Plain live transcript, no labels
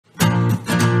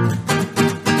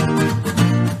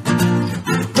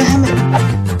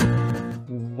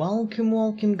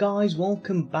welcome guys,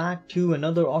 welcome back to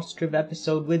another Ostriv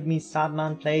episode with me,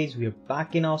 Sadman Plays. We're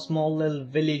back in our small little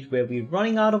village where we're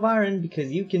running out of iron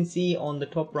because you can see on the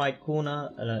top right corner,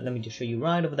 let me just show you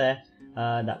right over there,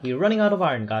 that we're running out of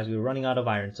iron guys, we're running out of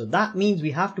iron. So that means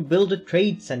we have to build a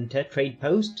trade center, trade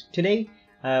post today,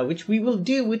 which we will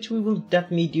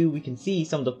definitely do. We can see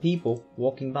some of the people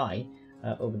walking by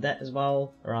over there as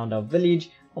well around our village.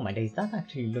 Oh my days, that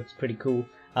actually looks pretty cool.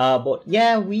 But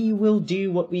yeah, we will do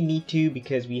what we need to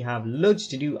because we have loads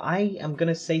to do. I am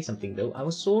gonna say something though. I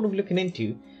was sort of looking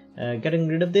into getting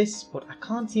rid of this, but I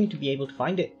can't seem to be able to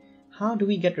find it. How do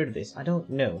we get rid of this? I don't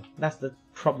know. That's the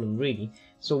problem really.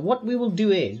 So what we will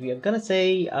do is we are gonna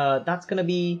say that's gonna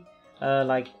be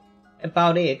like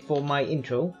about it for my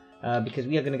intro. Because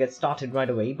we are going to get started right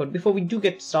away. But before we do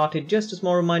get started, just a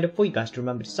small reminder for you guys to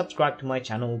remember to subscribe to my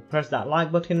channel, press that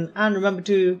like button, and remember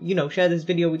to, share this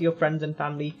video with your friends and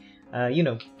family,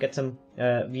 get some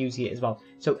views here as well.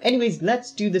 So anyways,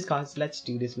 let's do this guys, let's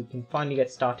do this. We can finally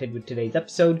get started with today's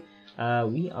episode.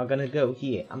 We are going to go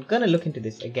here. I'm going to look into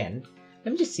this again.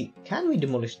 Let me just see, can we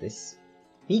demolish this?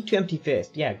 Need to empty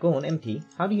first. Yeah, go on, empty.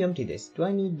 How do you empty this? Do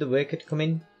I need the worker to come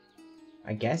in?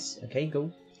 I guess. Okay,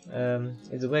 go.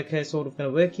 Is the worker sort of going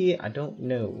to work here? I don't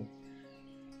know.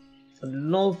 I'd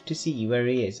love to see where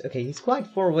he is. Okay, he's quite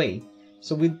far away,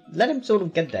 so we let him sort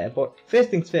of get there. But first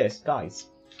things first, guys.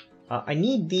 I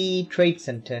need the trade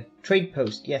center, trade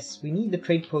post. Yes, we need the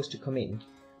trade post to come in.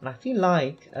 And I feel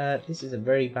like this is a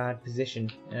very bad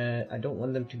position. I don't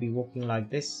want them to be walking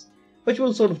like this, which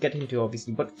we'll sort of get into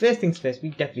obviously. But first things first, we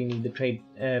definitely need the trade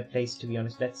place, to be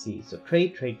honest. Let's see. So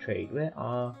trade. Where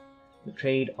are the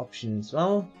trade options?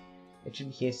 Well, it should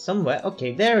be here somewhere.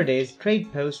 Okay, there it is.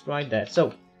 Trade post right there.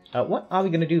 So, what are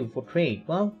we going to do for trade?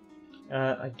 Well,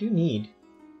 I do need...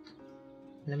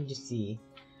 Let me just see.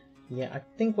 Yeah, I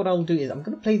think what I'll do is I'm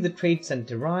going to place the trade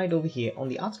center right over here on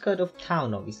the outskirts of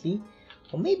town, obviously.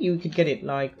 Or maybe we could get it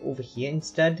like over here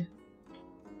instead.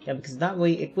 Yeah, because that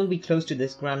way it will be close to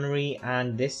this granary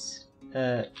and this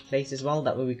place as well.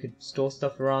 That way we could store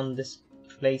stuff around this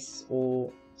place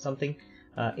or something.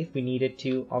 If we needed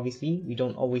to, obviously, we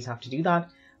don't always have to do that.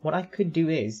 What I could do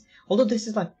is, although this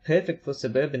is like perfect for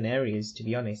suburban areas, to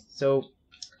be honest. So,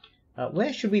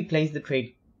 where should we place the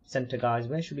trade center, guys?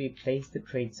 Where should we place the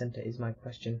trade center is my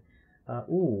question.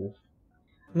 Ooh,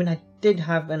 I mean, I did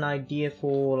have an idea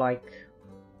for like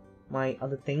my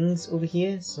other things over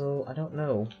here, so I don't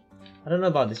know. I don't know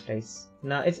about this place.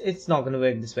 No, it's not gonna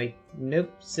work this way.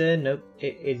 Nope, sir, nope.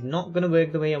 It is not gonna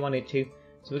work the way I want it to.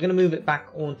 So we're going to move it back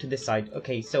onto this side.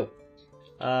 Okay, so,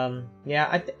 yeah,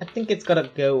 I think it's got to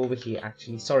go over here,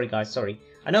 actually. Sorry, guys, sorry.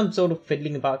 I know I'm sort of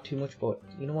fiddling about too much, but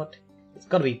you know what? It's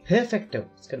got to be perfecto.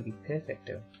 It's got to be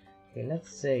perfecto. Okay,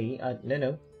 let's say,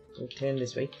 no, we'll turn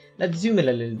this way. Let's zoom in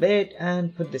a little bit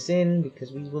and put this in,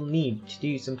 because we will need to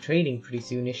do some trading pretty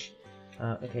soonish.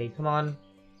 Okay, come on.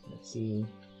 Let's see.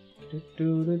 Okay,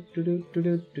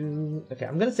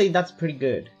 I'm going to say that's pretty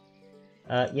good.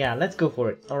 Yeah, let's go for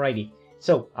it. Alrighty.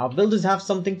 So, our builders have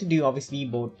something to do, obviously,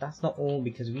 but that's not all,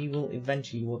 because we will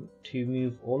eventually want to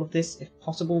move all of this, if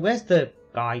possible. Where's the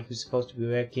guy who's supposed to be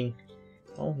working?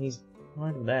 Oh, he's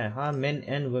right over there. Hi, men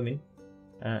and women.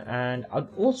 And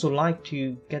I'd also like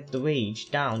to get the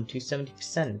wage down to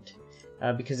 70%,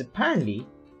 because apparently,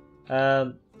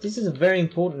 this is a very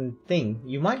important thing.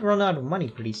 You might run out of money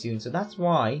pretty soon, so that's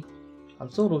why I'm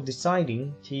sort of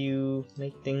deciding to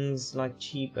make things, like,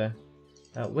 cheaper.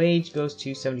 Wage goes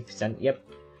to 70%. Yep.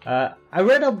 I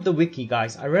read up the wiki,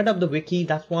 guys. I read up the wiki.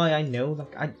 That's why I know.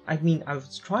 Like, I mean, I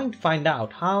was trying to find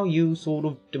out how you sort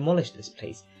of demolish this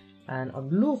place, and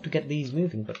I'd love to get these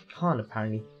moving, but I can't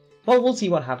apparently. Well, we'll see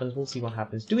what happens. We'll see what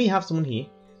happens. Do we have someone here?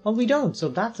 Well, we don't. So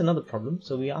that's another problem.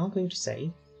 So we are going to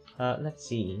say, let's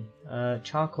see.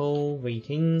 Charcoal,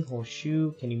 waiting,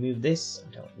 horseshoe. Can you move this?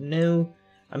 I don't know.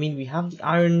 I mean, we have the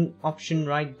iron option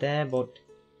right there, but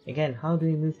again, how do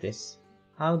we move this?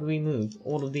 How do we move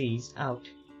all of these out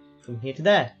from here to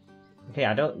there? Okay,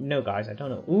 I don't know, guys. I don't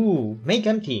know. Ooh, make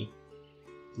empty.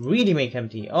 Really make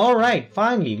empty. Alright,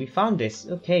 finally, we found this.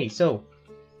 Okay, so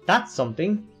that's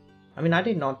something. I mean, I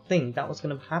did not think that was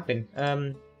going to happen.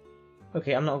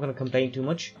 Okay, I'm not going to complain too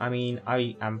much. I mean,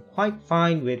 I am quite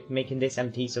fine with making this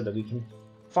empty so that we can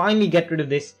finally get rid of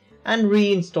this and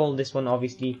reinstall this one,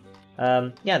 obviously.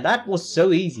 Yeah, that was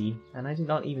so easy, and I did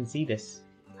not even see this.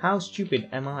 How stupid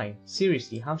am I?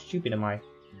 Seriously, how stupid am I?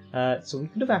 So we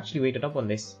could have actually waited up on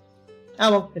this. Ah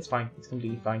well, it's fine. It's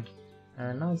completely fine.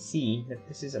 And I see that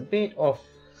this is a bit off.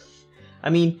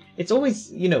 I mean, it's always,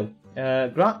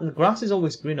 the grass is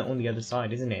always greener on the other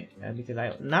side, isn't it? Because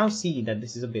I now see that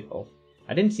this is a bit off.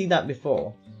 I didn't see that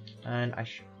before. and I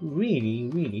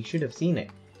really should have seen it.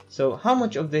 So how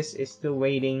much of this is still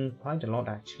waiting? Quite a lot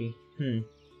actually.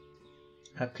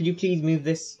 Could you please move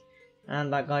this?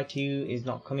 And that guy too is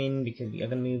not coming because we are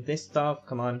going to move this stuff.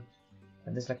 Come on.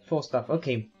 And there's like 4 stuff.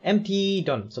 Okay, empty,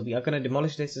 done. So we are going to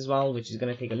demolish this as well, which is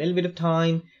going to take a little bit of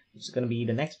time, which is going to be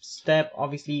the next step.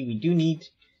 Obviously, we do need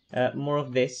more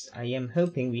of this. I am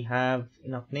hoping we have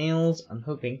enough nails. I'm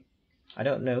hoping. I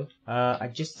don't know. I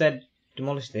just said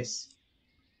demolish this.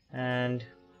 And,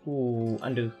 ooh,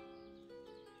 undo.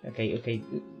 Okay.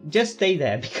 Just stay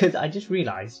there because I just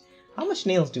realized. How much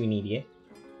nails do we need here?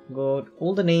 Got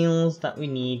all the nails that we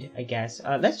need, I guess.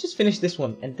 Let's just finish this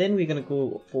one and then we're gonna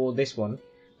go for this one,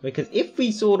 because if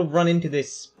we sort of run into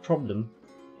this problem,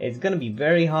 it's gonna be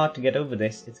very hard to get over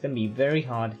this. It's gonna be very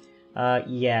hard.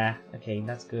 Yeah, okay,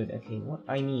 that's good. Okay, what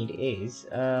I need is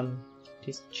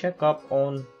just check up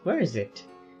on, where is it?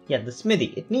 Yeah, the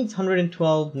smithy. It needs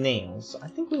 112 nails. I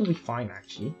think we'll be fine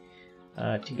actually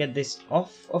to get this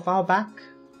off of our back,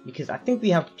 because I think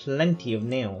we have plenty of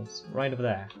nails right over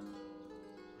there.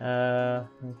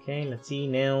 Okay, let's see,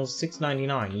 nails,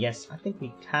 699. Yes, I think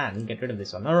we can get rid of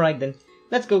this one. Alright then,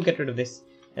 let's go get rid of this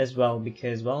as well,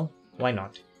 because, well, why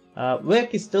not?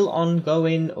 Work is still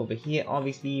ongoing over here,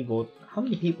 obviously, but how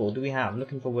many people do we have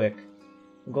looking for work?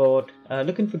 Got,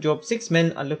 looking for job, 6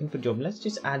 men are looking for job. Let's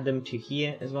just add them to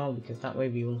here as well, because that way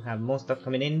we will have more stuff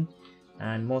coming in,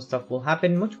 and more stuff will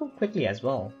happen much more quickly as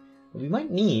well. We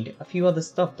might need a few other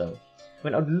stuff though. I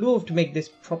mean, I'd love to make this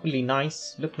properly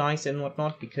nice, look nice and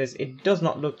whatnot, because it does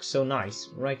not look so nice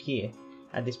right here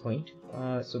at this point.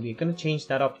 So we're going to change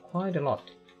that up quite a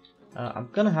lot. I'm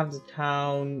going to have the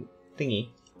town thingy,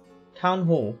 town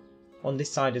hall on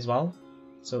this side as well.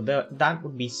 So that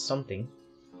would be something.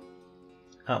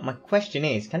 My question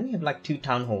is, can we have like 2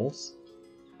 town halls?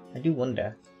 I do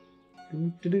wonder. I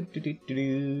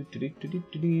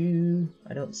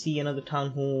don't see another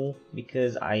town hall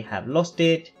because I have lost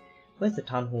it. Where's the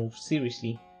town hall?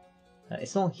 Seriously.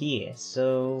 It's not here.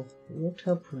 So,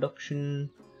 water production,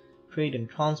 trade and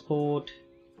transport.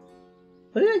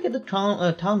 Where did I get the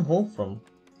town hall from?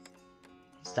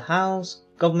 It's the house,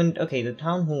 government. Okay, the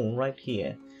town hall right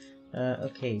here.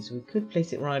 Okay, so we could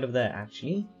place it right over there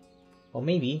actually. Or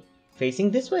maybe facing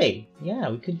this way.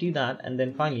 Yeah, we could do that and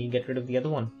then finally get rid of the other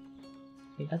one.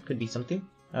 Okay, that could be something.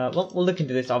 Well, we'll look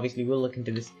into this, obviously, we'll look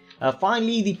into this.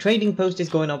 Finally, the trading post is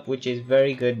going up, which is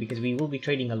very good, because we will be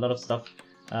trading a lot of stuff.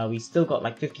 We still got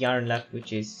like 50 iron left,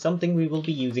 which is something we will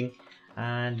be using.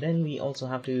 And then we also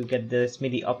have to get the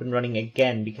smithy up and running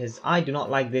again, because I do not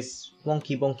like this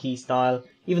wonky bonky style.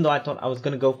 Even though I thought I was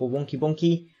going to go for wonky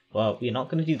bonky, well, we're not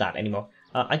going to do that anymore.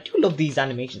 I do love these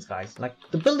animations, guys. Like,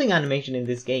 the building animation in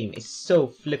this game is so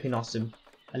flipping awesome.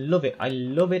 I love it, I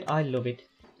love it, I love it.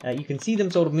 You can see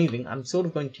them sort of moving. I'm sort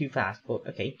of going too fast, but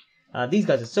okay. These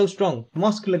guys are so strong.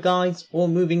 Muscular guys, all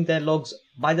moving their logs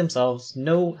by themselves.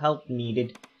 No help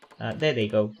needed. There they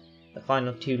go. The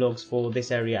final 2 logs for this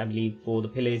area, I believe, for the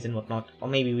pillars and whatnot. Or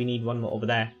maybe we need 1 more over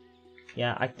there.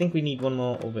 Yeah, I think we need 1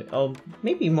 more over... Oh,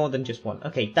 maybe more than just 1.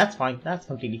 Okay, that's fine. That's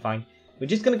completely fine. We're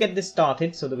just going to get this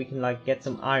started so that we can, like, get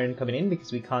some iron coming in,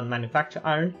 because we can't manufacture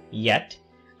iron yet.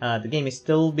 The game is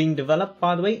still being developed,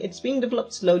 by the way. It's being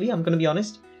developed slowly, I'm going to be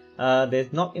honest.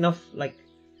 There's not enough, like,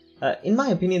 in my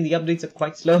opinion, the updates are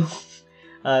quite slow.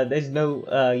 There's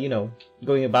no, you know,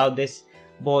 going about this.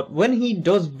 But when he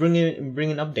does bring in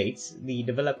updates, the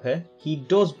developer, he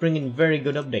does bring in very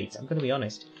good updates. I'm gonna be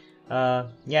honest.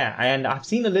 Yeah, and I've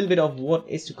seen a little bit of what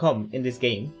is to come in this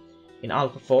game, in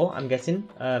Alpha 4, I'm guessing,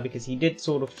 because he did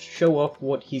sort of show off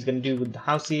what he's gonna do with the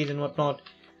houses and whatnot.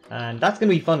 And that's gonna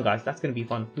be fun, guys. That's gonna be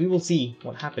fun. We will see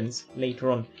what happens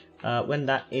later on when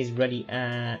that is ready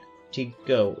to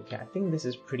go. Okay, I think this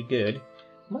is pretty good.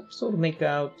 Might sort of make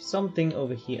out something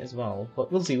over here as well,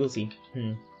 but we'll see, we'll see.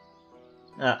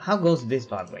 How goes this,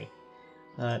 by the way?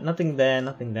 Nothing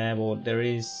there, but there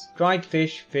is dried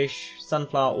fish,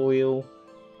 sunflower oil,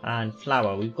 and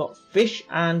flour. We've got fish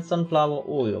and sunflower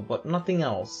oil, but nothing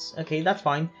else. Okay, that's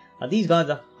fine. These guys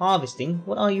are harvesting.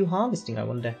 What are you harvesting, I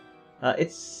wonder?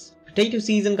 It's potato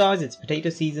season, guys. It's potato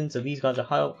season, so these guys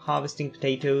are harvesting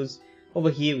potatoes. Over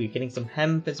here, we're getting some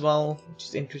hemp as well, which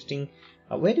is interesting.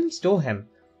 Where do we store hemp?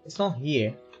 It's not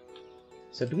here.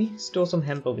 So do we store some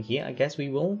hemp over here? I guess we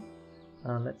will.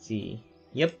 Let's see.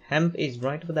 Yep, hemp is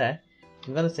right over there.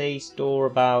 I'm gonna say store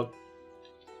about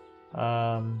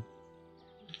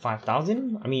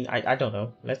 5,000. I mean, I don't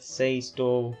know. Let's say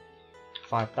store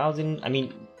 5,000. I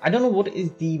mean, I don't know what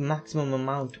is the maximum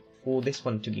amount for this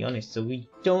one, to be honest. So we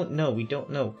don't know. We don't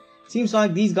know. Seems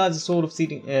like these guys are sort of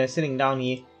sitting down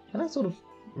here. Can I sort of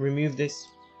remove this?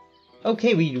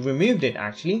 Okay, we removed it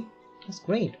actually. That's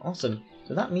great, awesome.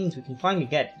 So that means we can finally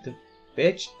get the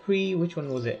birch tree. Which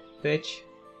one was it? Birch?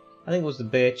 I think it was the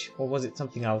birch, or was it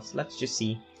something else? Let's just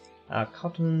see.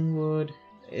 Cottonwood.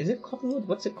 Is it cottonwood?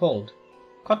 What's it called?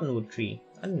 Cottonwood tree.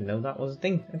 I didn't know that was a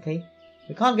thing. Okay.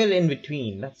 We can't get it in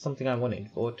between. That's something I wanted,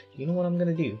 but you know what I'm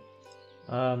gonna do?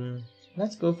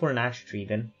 Let's go for an ash tree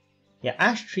then. Yeah,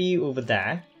 ash tree over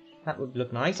there. That would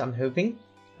look nice, I'm hoping.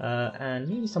 And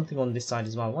maybe something on this side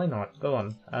as well. Why not? Go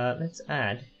on. Let's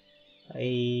add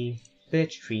a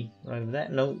birch tree right over there.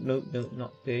 No,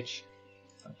 not birch.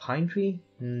 A pine tree?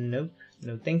 Nope.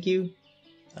 No, thank you.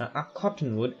 A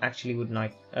cottonwood actually would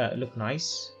look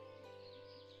nice.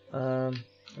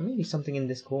 Maybe something in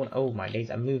this corner. Oh my days,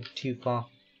 I moved too far.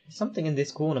 Something in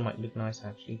this corner might look nice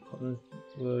actually.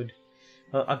 Cottonwood.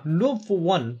 I'd love for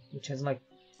one which has like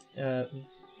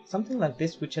something like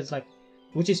this, which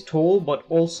is tall but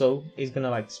also is gonna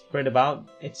like spread about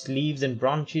its leaves and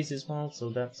branches as well. So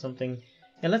that's something.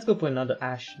 Yeah, let's go for another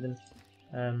ash then.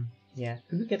 Yeah,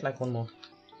 could we get like one more?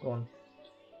 Go on.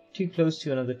 Too close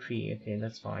to another tree. Okay,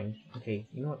 that's fine. Okay,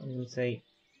 you know what I'm gonna say?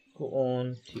 Go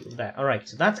on to that. Alright,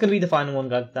 so that's gonna be the final one,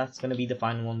 guys. That's gonna be the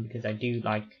final one because I do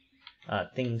like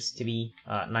things to be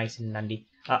nice and dandy.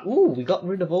 Ooh, we got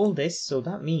rid of all this, so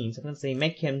that means I'm gonna say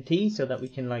make empty so that we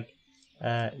can like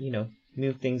you know,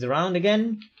 move things around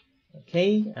again.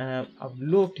 Okay, I'd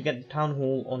love to get the town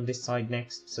hall on this side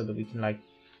next so that we can like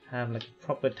have like a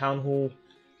proper town hall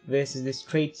versus this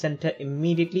trade center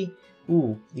immediately.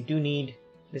 Ooh, we do need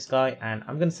this guy, and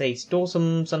I'm gonna say store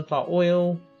some sunflower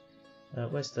oil.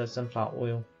 Where's the sunflower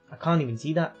oil? I can't even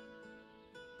see that.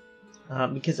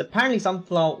 Because apparently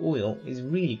sunflower oil is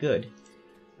really good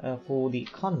for the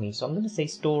economy. So I'm going to say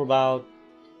store about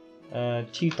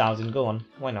 2,000. Go on,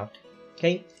 why not?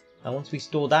 Okay, once we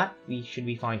store that, we should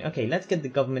be fine. Okay, let's get the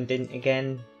government in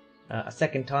again a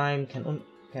second time. Can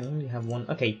only have one.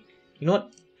 Okay, you know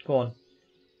what? Go on.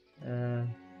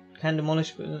 Can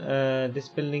demolish this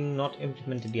building not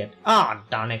implemented yet. Ah,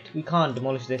 darn it! We can't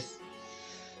demolish this.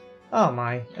 Oh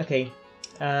my. Okay.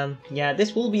 Yeah,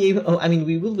 this will be able. Oh, I mean,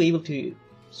 we will be able to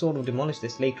sort of demolish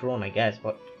this later on, I guess,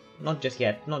 but not just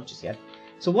yet. Not just yet.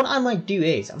 So what I might do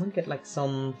is I'm gonna get like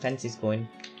some fences going.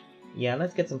 Yeah,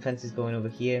 let's get some fences going over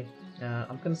here.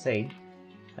 I'm gonna say,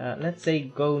 let's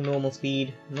say go normal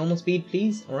speed,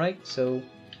 please. All right. So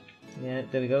yeah,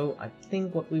 there we go. I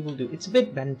think what we will do. It's a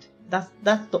bit bent.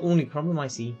 That's the only problem I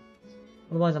see.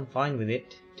 Otherwise, I'm fine with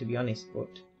it, to be honest.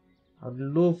 But I'd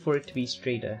love for it to be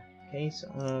straighter. Okay,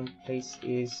 so place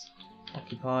is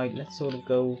occupied. Let's sort of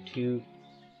go to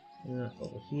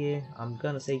over here. I'm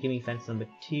gonna say give me fence number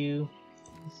 2.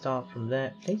 Start from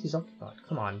there. Place is occupied.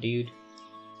 Come on, dude.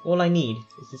 All I need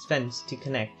is this fence to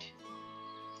connect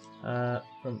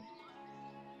from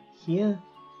here.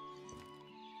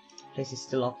 Place is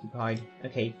still occupied.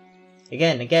 Okay.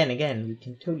 Again. We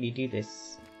can totally do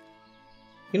this.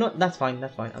 You know what? That's fine.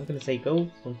 That's fine. I'm gonna say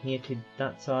go from here to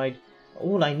that side.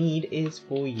 All I need is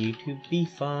for you to be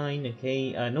fine.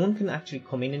 Okay. No one can actually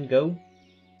come in and go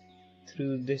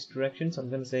through this direction. So I'm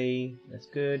gonna say that's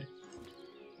good.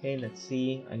 Okay. Let's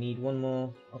see. I need one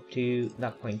more up to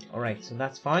that point. All right. So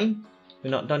that's fine. We're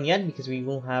not done yet because we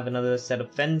will have another set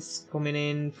of fence coming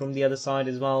in from the other side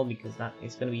as well, because that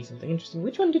is going to be something interesting.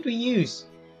 Which one did we use?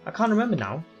 I can't remember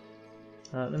now.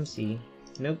 Let me see.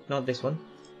 Nope, not this one.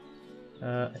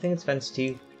 I think it's fence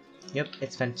 2. Yep,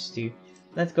 it's fence 2.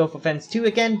 Let's go for fence 2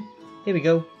 again. Here we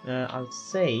go. I'll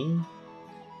say,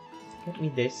 get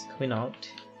me this coming out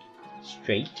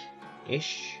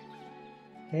straight-ish.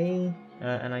 Okay,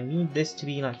 and I need this to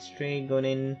be like straight going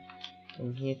in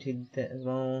from here to there as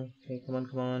well. Okay, come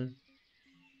on.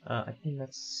 I think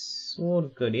that's sort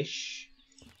of goodish.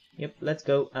 Yep, let's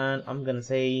go, and I'm gonna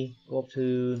say go up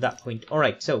to that point.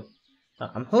 Alright, so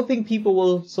I'm hoping people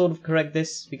will sort of correct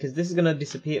this, because this is gonna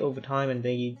disappear over time and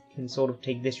they can sort of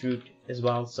take this route as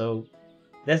well. So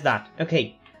there's that.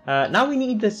 Okay, now we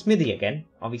need the smithy again,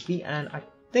 obviously, and I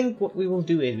think what we will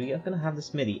do is we are gonna have the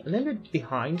smithy a little bit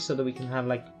behind so that we can have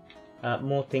like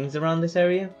more things around this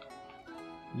area.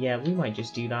 Yeah, we might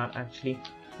just do that actually.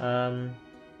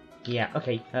 Yeah,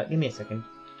 okay, give me a second.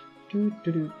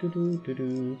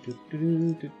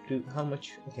 How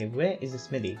much? Okay, where is the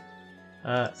smithy?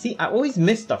 See, I always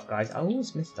miss stuff, guys. I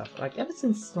always miss stuff. Like, ever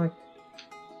since, like,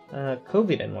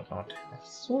 COVID and whatnot, I've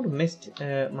sort of missed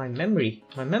my memory.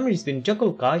 My memory's been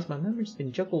juggled, guys. My memory's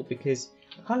been juggled because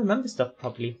I can't remember stuff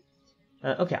properly.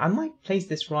 Okay, I might place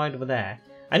this right over there.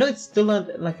 I know it's still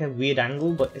like a weird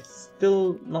angle, but it's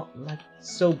still not like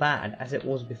so bad as it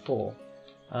was before.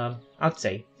 I'd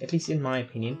say, at least in my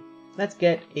opinion. Let's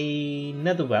get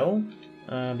another well,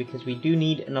 because we do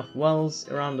need enough wells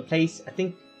around the place. I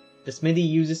think the smithy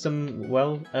uses some,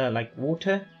 well, like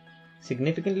water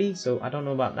significantly, so I don't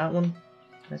know about that one.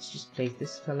 Let's just place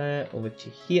this fella over to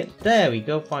here. There we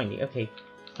go, finally. Okay,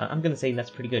 I'm gonna say that's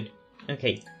pretty good.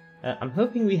 Okay, I'm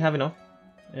hoping we have enough.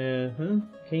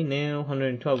 Okay, now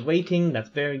 112 waiting. That's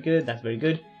very good. That's very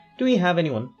good. Do we have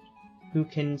anyone who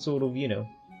can sort of, you know,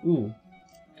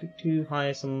 to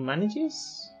hire some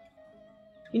managers?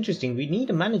 Interesting. We need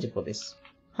a manager for this,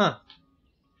 huh?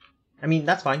 I mean,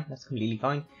 that's fine. That's completely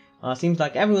fine. Seems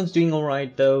like everyone's doing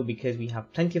alright though, because we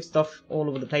have plenty of stuff all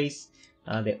over the place.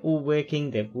 They're all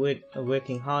working. They're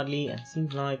working hardly. And it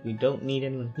seems like we don't need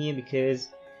anyone here because...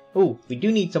 Oh, we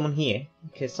do need someone here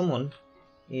because someone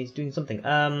is doing something.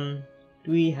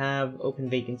 Do we have open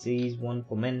vacancies? One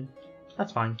for men.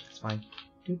 That's fine. That's fine.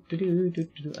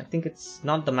 I think it's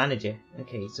not the manager.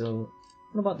 Okay, so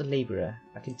what about the labourer?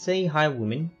 I can say hire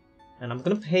women, and I'm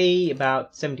gonna pay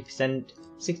about 70%,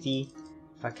 60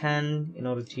 if I can, in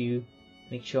order to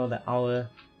make sure that our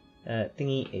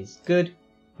thingy is good.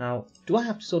 Now, do I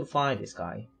have to sort of fire this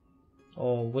guy,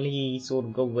 or will he sort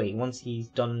of go away once he's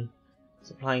done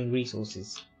supplying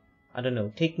resources? I don't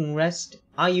know. Taking rest.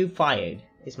 Are you fired?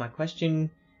 Is my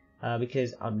question.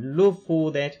 Because I'd love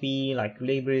for there to be like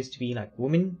labourers to be like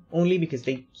women only, because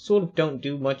they sort of don't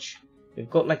do much. They've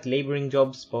got like labouring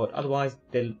jobs, but otherwise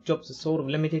their jobs are sort of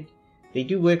limited. They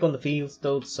do work on the fields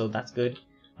though, so that's good.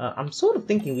 I'm sort of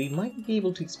thinking we might be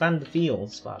able to expand the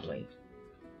fields, by the way.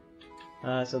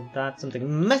 So that's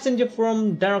something. Messenger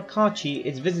from Darakachi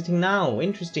is visiting now.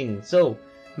 Interesting. So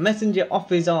Messenger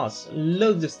offers us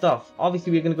loads of stuff.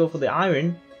 Obviously we're going to go for the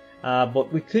iron,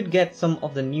 but we could get some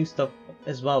of the new stuff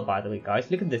as well, by the way,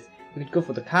 guys. Look at this. We could go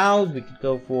for the cows, we could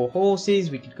go for horses,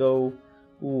 we could go...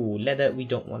 Ooh, leather, we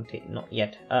don't want it, not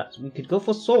yet. So we could go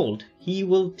for salt. He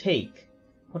will take...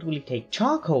 What will he take?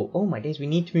 Charcoal! Oh my days, we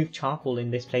need to move charcoal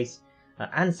in this place.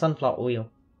 And sunflower oil.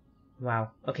 Wow.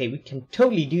 Okay, we can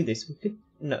totally do this. We could...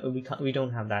 No, we can't. We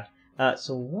don't have that.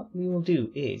 So what we will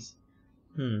do is...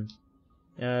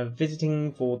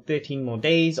 visiting for 13 more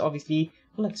days, obviously.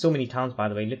 Well, like so many towns, by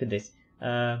the way. Look at this.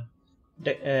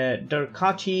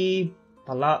 Darakachi,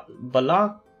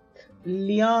 Balaklia,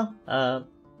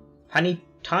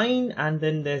 Panitine, and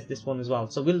then there's this one as well.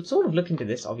 So we'll sort of look into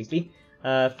this, obviously.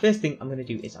 First thing I'm going to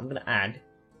do is I'm going to add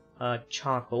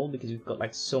charcoal, because we've got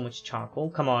like so much charcoal.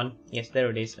 Come on. Yes, there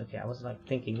it is. Okay, I was like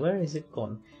thinking, where is it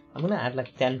gone? I'm going to add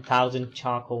like 10,000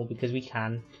 charcoal because we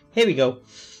can. Here we go.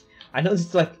 I know this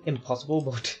is like impossible,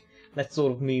 but let's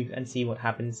sort of move and see what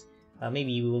happens.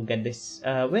 Maybe we will get this.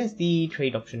 Where's the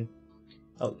trade option?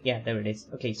 Oh, yeah, there it is.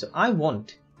 Okay, so I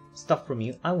want stuff from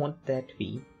you. I want there to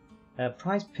be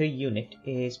price per unit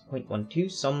is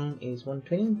 0.12, some is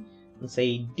 120. And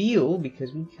say deal,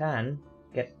 because we can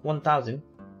get 1,000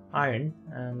 iron,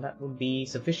 and that would be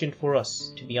sufficient for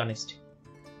us, to be honest.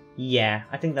 Yeah,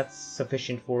 I think that's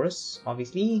sufficient for us,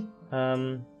 obviously.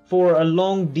 For a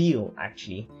long deal,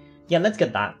 actually. Yeah, let's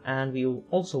get that. And we'll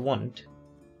also want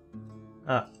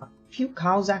a few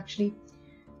cows, actually.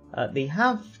 We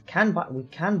can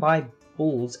buy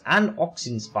bulls and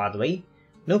oxen, by the way.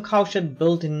 No cowshed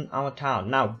built in our town.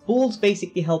 Now, bulls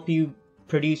basically help you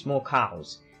produce more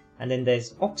cows. And then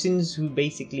there's oxen who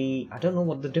basically, I don't know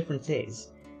what the difference is.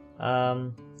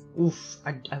 I'm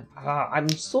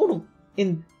sort of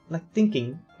in like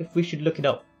thinking if we should look it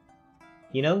up.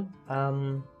 You know?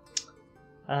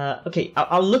 Okay,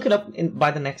 I'll look it up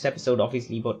by the next episode,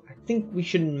 obviously, but I think we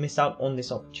shouldn't miss out on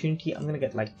this opportunity. I'm gonna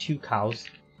get like 2 cows.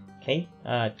 Okay,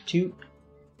 2.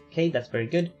 Okay, that's very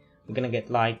good. We're gonna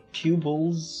get like 2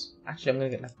 bulls. Actually, I'm gonna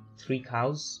get like 3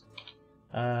 cows.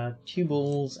 2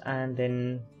 bulls and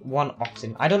then 1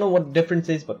 oxen. I don't know what the difference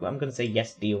is, but I'm gonna say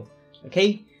yes, deal.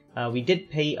 Okay, we did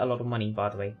pay a lot of money, by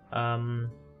the way.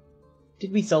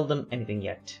 Did we sell them anything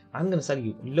yet? I'm gonna sell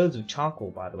you loads of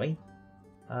charcoal, by the way.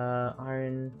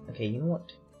 Iron. Okay, you know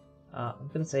what? I'm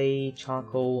gonna say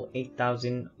charcoal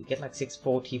 8,000. We get like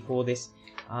 640 for this.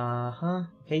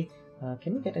 Okay.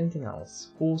 Can we get anything else?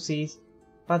 Horses.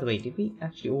 By the way, did we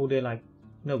actually order like?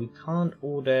 No, we can't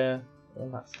order all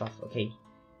that stuff. Okay.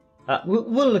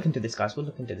 We'll look into this, guys. We'll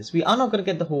look into this. We are not gonna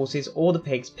get the horses or the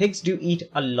pigs. Pigs do eat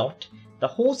a lot. The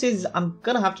horses, I'm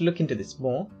gonna have to look into this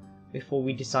more before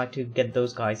we decide to get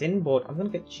those guys in. But I'm gonna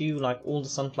get you like all the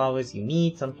sunflowers you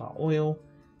need. Sunflower oil.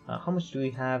 How much do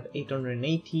we have?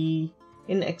 880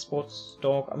 in export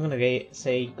stock. I'm gonna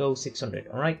say go 600.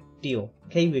 All right, deal.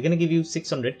 Okay, we're gonna give you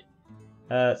 600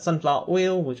 sunflower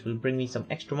oil, which will bring me some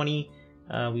extra money.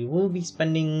 We will be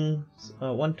spending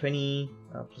 120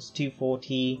 plus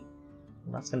 240.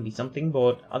 Well, that's gonna be something.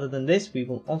 But other than this, we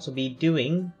will also be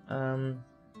doing.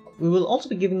 We will also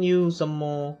be giving you some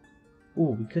more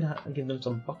Ooh, we could give them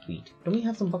some buckwheat. Don't we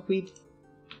have some buckwheat?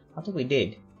 I thought we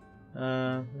did.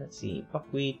 Let's see.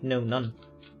 Buckwheat? No, none.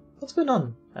 What's going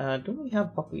on? Don't we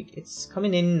have buckwheat? It's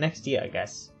coming in next year, I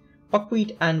guess.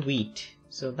 Buckwheat and wheat.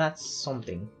 So that's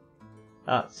something.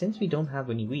 Since we don't have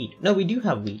any wheat. No, we do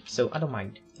have wheat, so I don't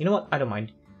mind. You know what? I don't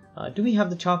mind. Do we have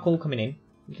the charcoal coming in?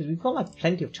 Because we've got like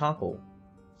plenty of charcoal.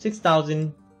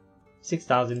 6,000.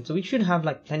 6,000. So we should have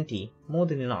like plenty. More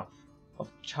than enough of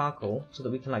charcoal so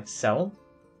that we can like sell.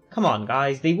 Come on,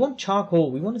 guys. They want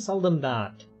charcoal. We want to sell them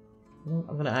that. Well,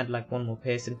 I'm going to add like one more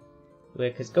person.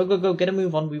 Because go, go, go. Get a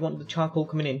move on. We want the charcoal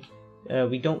coming in.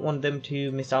 We don't want them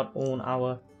to miss out on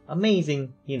our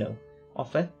amazing, you know,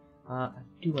 offer. I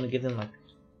do want to give them like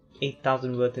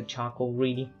 8,000 worth of charcoal,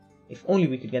 really. If only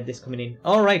we could get this coming in.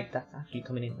 Alright, that's actually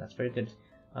coming in. That's very good.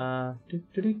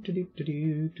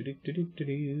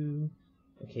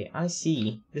 Okay, I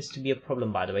see this to be a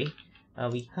problem, by the way.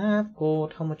 We have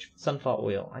got how much sunflower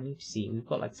oil? I need to see. We've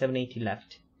got like 780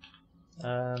 left.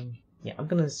 Yeah, I'm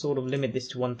gonna sort of limit this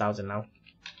to 1,000 now.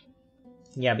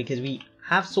 Yeah, because we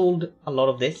have sold a lot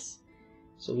of this.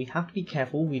 So we have to be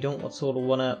careful. We don't sort of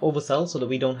want to oversell so that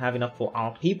we don't have enough for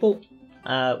our people,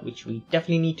 which we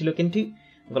definitely need to look into.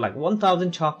 We've got like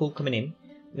 1,000 charcoal coming in.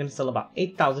 We're going to sell about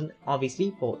 8,000,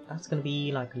 obviously, but that's going to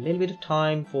be like a little bit of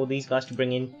time for these guys to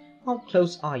bring in. How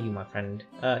close are you, my friend?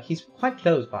 He's quite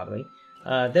close, by the way.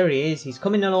 There he is. He's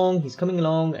coming along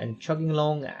and chugging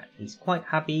along. He's quite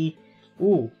happy.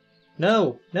 Ooh,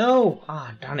 no, no.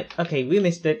 Ah, damn it. Okay, we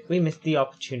missed it. We missed the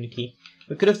opportunity.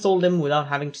 We could have sold them without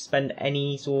having to spend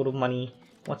any sort of money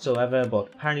whatsoever, but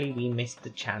apparently we missed the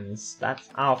chance. That's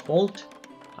our fault.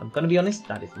 I'm gonna be honest,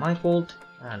 that is my fault,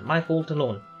 and my fault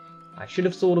alone. I should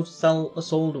have sort of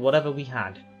sold whatever we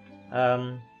had.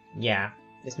 Yeah,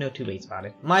 there's no two ways about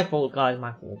it. My fault, guys,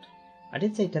 my fault. I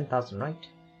did say 10,000, right?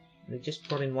 They just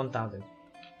brought in 1,000.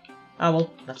 Ah,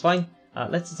 well, that's fine.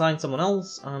 Let's assign someone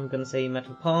else. I'm gonna say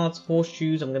metal parts,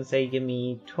 horseshoes. I'm gonna say give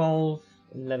me 12,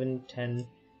 11, 10.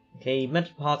 Okay,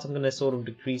 metal parts I'm going to sort of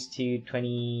decrease to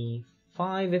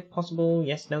 25 if possible.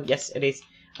 Yes, no, yes it is.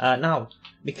 Now,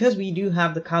 because we do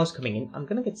have the cows coming in, I'm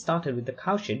going to get started with the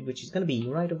cow shed, which is going to be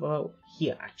right over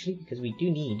here actually, because we do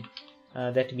need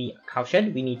there to be a cow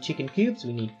shed. We need chicken coops,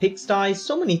 we need pigsties,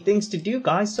 so many things to do,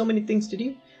 guys, so many things to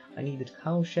do. I need the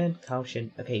cow shed.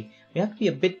 Okay, we have to be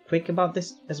a bit quick about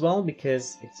this as well,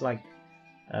 because it's like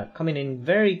coming in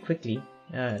very quickly.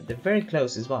 They're very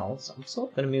close as well, so I'm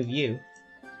sort of going to move you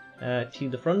to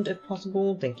the front if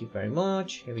possible. Thank you very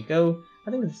much. Here we go.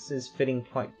 I think this is fitting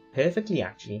quite perfectly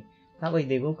actually. That way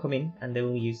they will come in and they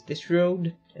will use this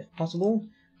road if possible.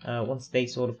 Once they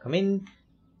sort of come in.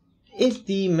 Is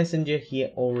the messenger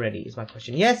here already is my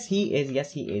question. Yes he is,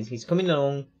 yes he is. He's coming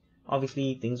along.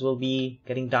 Obviously things will be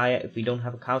getting dire if we don't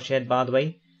have a cow shed, by the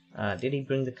way. Did he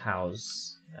bring the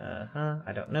cows?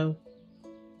 I don't know.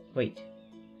 Wait.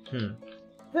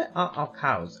 Where are our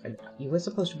cows? You were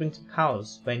supposed to bring some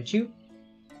cows, weren't you?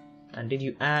 And did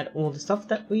you add all the stuff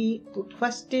that we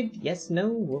requested? Yes, no,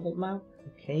 world map.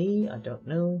 Okay, I don't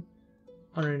know.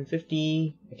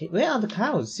 150. Okay, where are the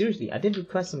cows? Seriously, I did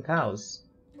request some cows.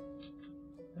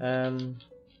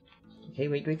 Okay,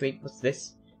 wait. What's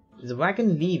this? There's a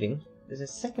wagon leaving. There's a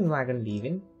second wagon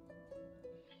leaving.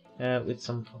 With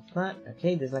some of that.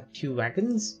 Okay, there's like 2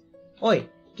 wagons. Oi!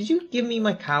 Did you give me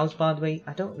my cows, by the way?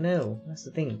 I don't know. That's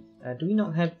the thing. Do we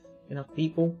not have enough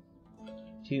people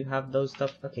to have those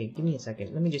stuff? Okay, give me a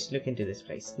second. Let me just look into this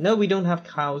place. No, we don't have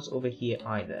cows over here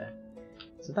either.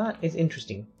 So that is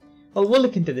interesting. Well, we'll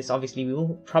look into this. Obviously, we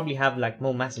will probably have like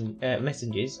more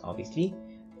messengers, obviously.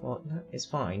 Well, that is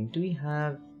fine. Do we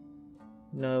have...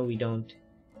 No, we don't.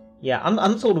 Yeah,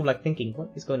 I'm sort of like thinking,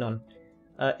 what is going on?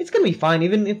 It's gonna be fine,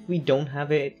 even if we don't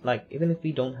have it, like, even if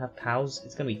we don't have cows,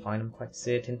 it's gonna be fine, I'm quite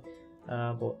certain.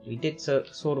 But we did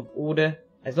sort of order,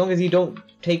 as long as you don't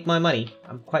take my money,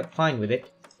 I'm quite fine with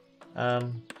it.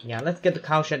 Yeah, let's get the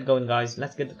cow shed going, guys.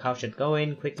 Let's get the cow shed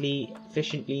going, quickly,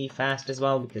 efficiently, fast as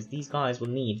well, because these guys will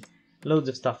need loads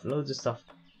of stuff,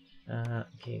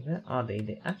 Okay, where are they?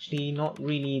 They're actually not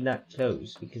really that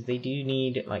close, because they do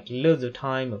need, like, loads of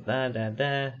time of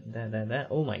there.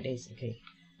 Oh my days, okay.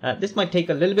 This might take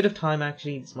a little bit of time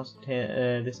actually. This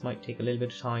might take a little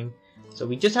bit of time. So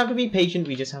we just have to be patient.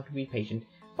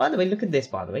 By the way, look at this,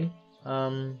 by the way.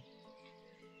 The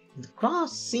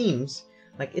grass seems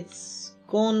like it's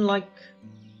gone like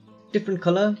different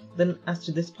color than as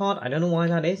to this part. I don't know why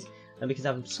that is. Because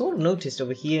I've sort of noticed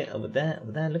over here, over there.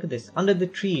 Look at this. Under the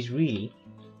trees, really.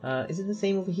 Is it the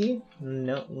same over here?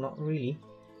 No, not really.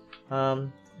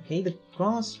 Okay, the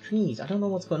grass trees. I don't know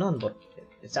what's going on, but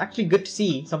it's actually good to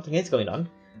see something is going on.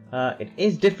 It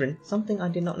is different, something I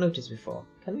did not notice before.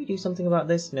 Can we do something about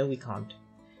this? No, we can't.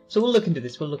 So we'll look into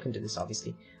this. We'll look into this,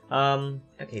 obviously.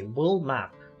 Okay, world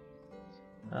map.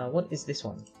 What is this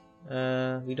one?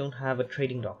 We don't have a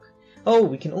trading dock. Oh,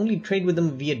 we can only trade with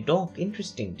them via dock.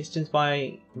 Interesting. Distance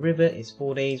by river is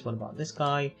 4 days. What about this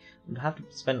guy? We'd have to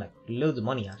spend like loads of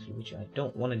money actually, which I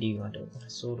don't want to do. I don't want to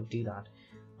sort of do that.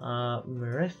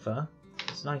 Marefa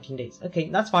is 19 days. Okay,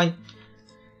 that's fine.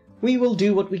 We will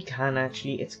do what we can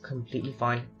actually. It's completely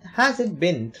fine. Has it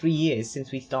been 3 years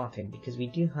since we started? Because we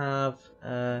do have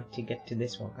to get to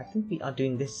this one. I think we are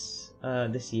doing this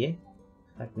this year,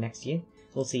 like next year.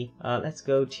 We'll see. Let's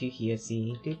go to here.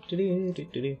 See,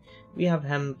 we have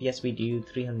hemp. Yes, we do.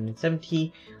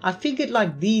 370. I figured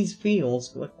like these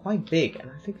fields were quite big, and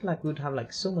I figured like we'd have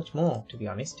like so much more. To be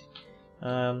honest,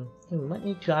 yeah, we might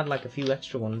need to add like a few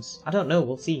extra ones. I don't know.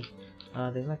 We'll see.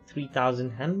 There's like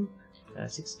 3,000 hemp,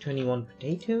 621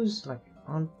 potatoes. Like,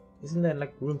 isn't there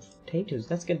like room for potatoes?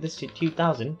 Let's get this to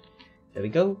 2,000. There we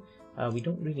go. We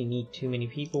don't really need too many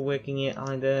people working here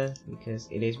either because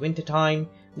it is winter time.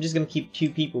 I'm just going to keep 2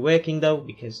 people working though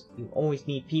because you always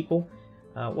need people.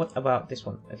 What about this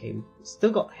one? Okay, we've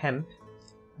still got hemp.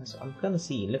 So I'm going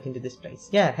to look into this place.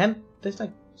 Yeah, hemp. There's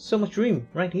like so much room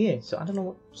right here. So I don't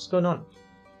know what's going on.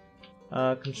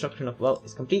 Construction of well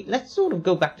is complete. Let's sort of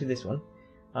go back to this one.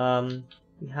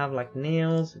 We have like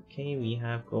nails. Okay, we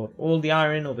have got all the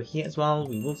iron over here as well.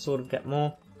 We will sort of get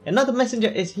more. Another messenger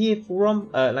is here from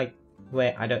like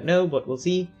where I don't know, but we'll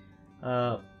see.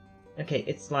 Okay,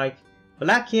 it's like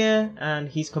black here, and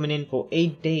he's coming in for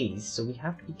 8 days, so we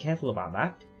have to be careful about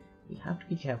that. We have to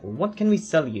be careful. What can we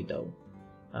sell you though?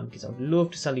 Because I'd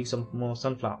love to sell you some more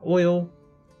sunflower oil,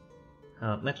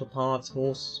 metal parts,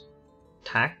 horse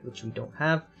tack, which we don't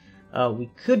have. We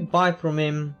could buy from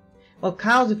him. Well,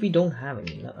 cows if we don't have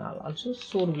any. I'll just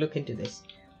sort of look into this.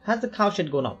 Has the cow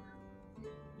shed gone up?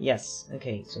 Yes.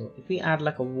 Okay, so if we add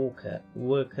like a worker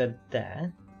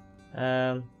there,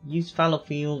 use fallow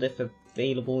field if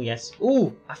available. Yes.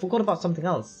 Oh, I forgot about something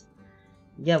else.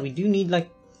 Yeah, we do need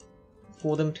like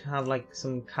for them to have like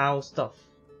some cow stuff.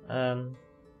 Okay,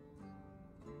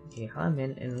 hire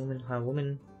men and women, hire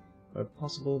women where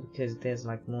possible because there's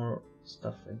like more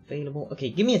stuff available. Okay,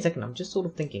 give me a second. I'm just sort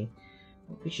of thinking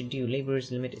what we should do.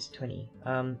 Laborers limit is 20.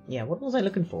 Yeah, what was I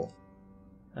looking for?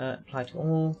 Apply to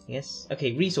all. Yes.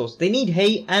 Okay, resource. They need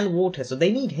hay and water, so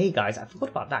they need hay, guys. I forgot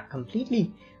about that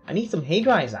completely. I need some hay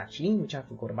dryers actually, which I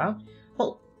forgot about.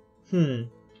 Well, I'm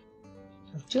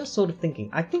just sort of thinking.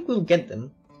 I think we'll get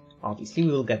them. Obviously,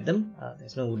 we will get them.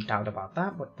 There's no doubt about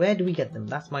that. But where do we get them?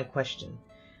 That's my question.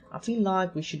 I feel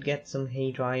like we should get some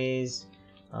hay dryers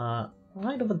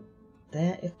right over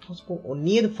there if possible, or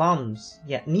near the farms.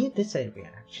 Yeah, near this area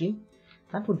actually.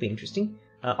 That would be interesting.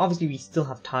 Obviously we still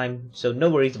have time, so no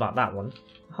worries about that one.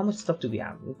 How much stuff do we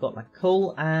have? We've got like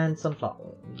coal and sunflower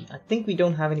oil. I think we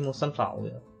don't have any more sunflower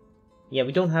oil. Yeah,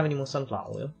 we don't have any more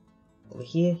sunflower oil. Over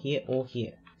here, here, or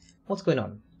here. What's going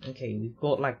on? Okay, we've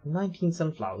got like 19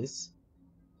 sunflowers.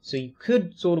 So you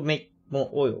could sort of make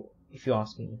more oil, if you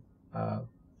ask me.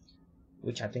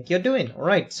 Which I think you're doing.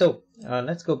 Alright, so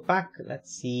let's go back.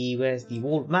 Let's see, where's the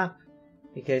world map?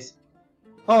 Because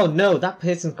oh no, that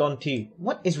person's gone too.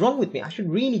 What is wrong with me? I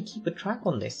should really keep a track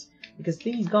on this. Because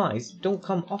these guys don't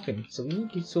come often. So we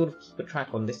need to sort of keep a track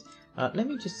on this. Let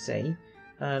me just say,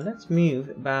 let's move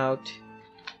about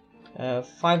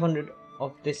 500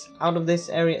 of this out of this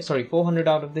area. Sorry, 400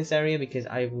 out of this area. Because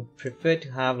I would prefer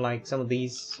to have like some of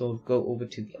these sort of go over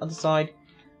to the other side.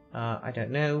 I don't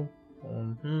know.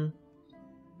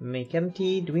 Make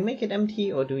empty. Do we make it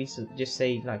empty? Or do we just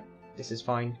say like, this is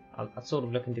fine? I'll sort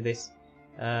of look into this.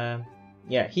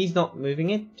 Yeah, he's not moving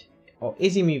it. Or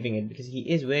is he moving it? Because he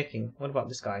is working. What about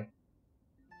this guy?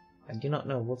 I do not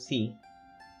know. We'll see.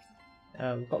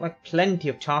 We've got like plenty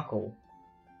of charcoal.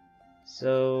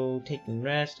 So, taking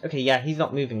rest. Okay, yeah, he's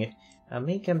not moving it.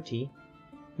 Make empty.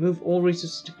 Move all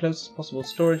resources to closest possible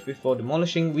storage before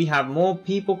demolishing. We have more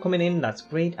people coming in. That's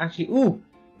great. Actually, ooh!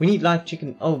 We need live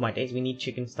chicken. Oh my days, we need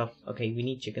chicken stuff. Okay, we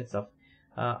need chicken stuff.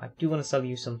 I do want to sell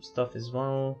you some stuff as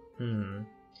well.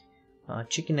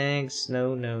 Chicken eggs.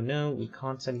 No, no, no. We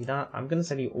can't sell you that. I'm going to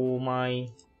sell you all my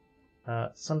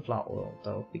sunflower oil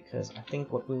though, because I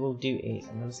think what we will do is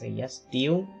I'm going to say yes,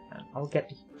 deal, and I'll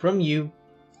get from you.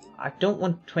 I don't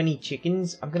want 20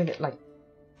 chickens. I'm going to get like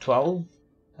 12.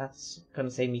 That's going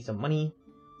to save me some money.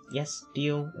 Yes,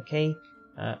 deal. Okay.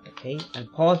 Okay.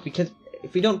 And pause, because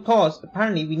if we don't pause,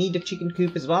 apparently we need a chicken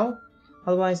coop as well.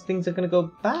 Otherwise things are going to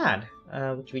go bad,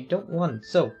 which we don't want.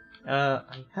 So, I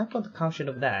have got the cow shed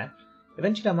over there.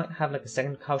 Eventually I might have like a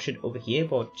second cow shed over here,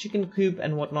 but chicken coop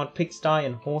and whatnot, pigsty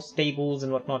and horse stables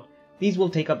and whatnot, these will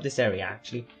take up this area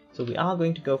actually. So we are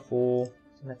going to go for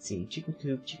let's see, chicken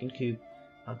coop, chicken coop.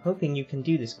 I'm hoping you can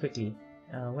do this quickly.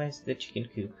 Where's the chicken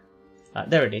coop?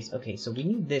 There it is. Okay, so we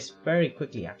need this very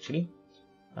quickly actually.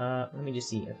 Let me just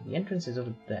see. Okay, the entrance is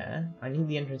over there. I need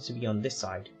the entrance to be on this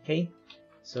side. Okay,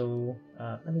 so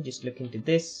let me just look into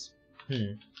this.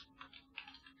 Because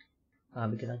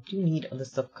I do need other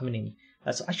stuff coming in.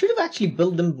 So I should have actually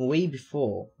built them way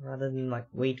before, rather than like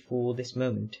wait for this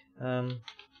moment.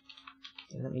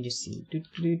 Let me just see.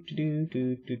 Okay,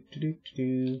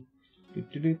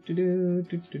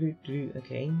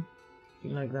 I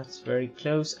feel like that's very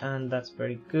close and that's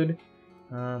very good.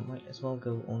 Might as well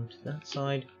go on to that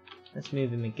side. Let's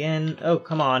move him again. Oh,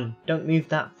 come on, don't move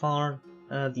that far.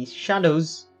 These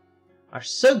shadows are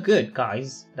so good,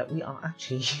 guys, that we are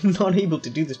actually not able to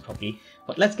do this properly.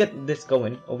 But let's get this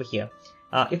going over here.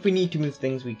 If we need to move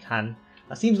things, we can.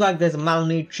 Seems like there's a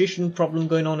malnutrition problem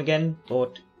going on again,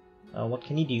 but what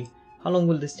can you do? How long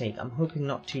will this take? I'm hoping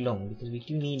not too long, because we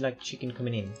do need like chicken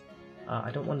coming in.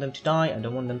 I don't want them to die, I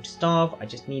don't want them to starve, I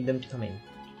just need them to come in.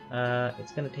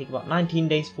 It's going to take about 19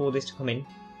 days for this to come in.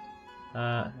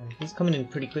 It's coming in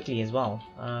pretty quickly as well.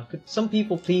 Could some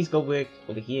people please go work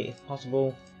over here if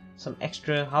possible? Some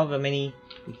extra, however many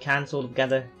we can sort of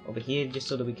gather over here, just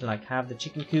so that we can like have the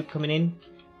chicken coop coming in.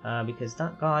 Because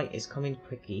that guy is coming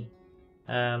quickly.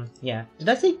 Yeah, did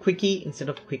I say quickie instead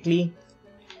of quickly?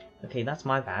 Okay, that's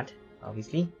my bad,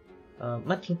 obviously.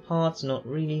 Metal parts, not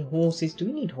really. Horses, do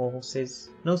we need horses?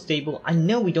 No stable. I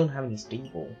know we don't have any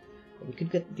stable. But we could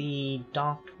get the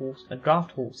draft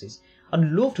horses. I'd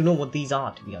love to know what these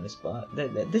are, to be honest, but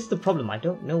this is the problem. I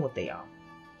don't know what they are.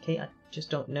 Okay, I just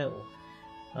don't know.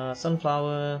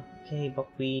 Sunflower, okay,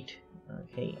 buckwheat,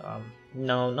 okay,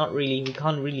 no, not really, we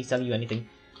can't really sell you anything.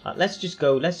 Let's just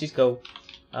go,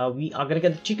 we are gonna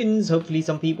get the chickens. Hopefully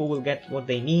some people will get what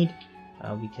they need,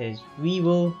 because we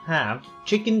will have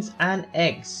chickens and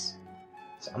eggs.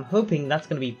 So I'm hoping that's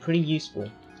gonna be pretty useful.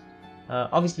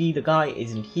 Obviously the guy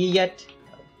isn't here yet.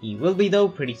 He will be though,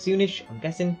 pretty soonish, I'm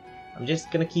guessing. I'm just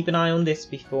gonna keep an eye on this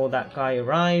before that guy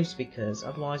arrives, because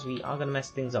otherwise we are gonna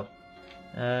mess things up.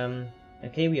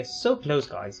 Okay, we are so close,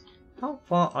 guys. How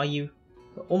far are you?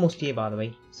 We're almost here, by the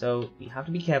way, so we have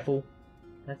to be careful.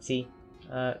 Let's see.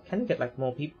 Can we get like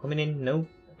more people coming in? No.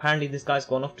 Apparently this guy's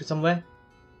gone off to somewhere.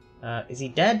 Is he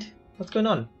dead? What's going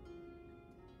on?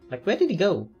 Like, where did he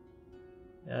go?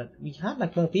 We had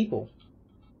like more people,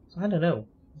 so I don't know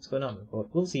what's going on,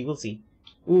 but we'll see, we'll see.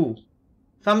 Ooh,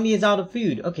 family is out of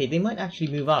food. Okay, they might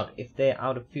actually move out if they're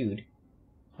out of food.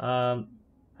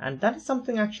 And that is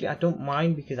something actually I don't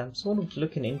mind, because I'm sort of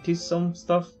looking into some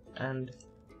stuff and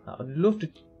I'd love to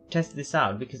test this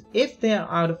out, because if they're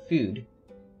out of food,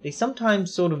 they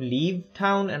sometimes sort of leave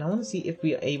town, and I want to see if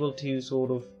we are able to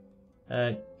sort of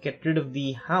get rid of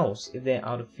the house if they're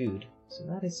out of food. So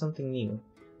that is something new.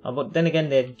 But then again,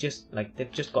 they've just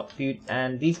got food,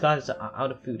 and these guys are out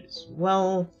of food as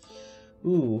well.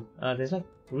 Ooh, there's like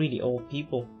really old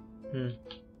people.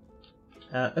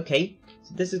 Okay,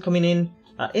 so this is coming in.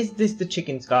 Is this the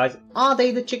chickens, guys? Are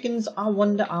they the chickens? I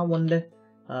wonder, I wonder.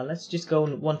 Let's just go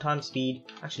on 1 time speed.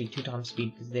 Actually 2 times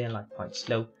speed, because they're like quite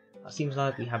slow. Seems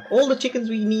like we have all the chickens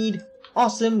we need.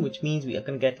 Awesome, which means we are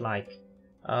going to get like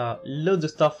loads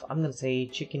of stuff. I'm going to say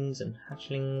chickens and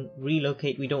hatchling.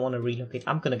 Relocate, we don't want to relocate.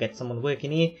 I'm going to get someone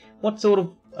working here. What sort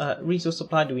of resource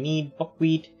supply do we need?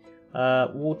 Buckwheat,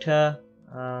 water.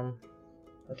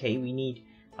 Okay, we need...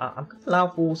 I'm going to allow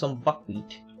for some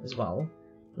buckwheat as well.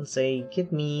 Let's say,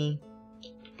 give me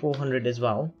 400 as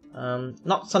well.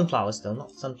 Not sunflowers though,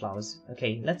 not sunflowers.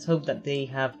 Okay, let's hope that they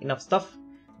have enough stuff.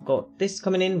 We've got this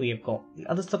coming in, we have got the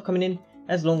other stuff coming in,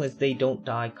 as long as they don't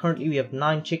die. Currently we have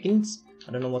 9 chickens.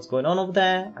 I don't know what's going on over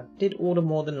there. I did order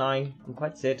more than 9. I'm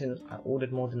quite certain I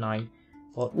ordered more than 9.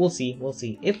 But we'll see, we'll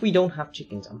see. If we don't have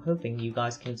chickens, I'm hoping you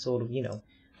guys can sort of, you know,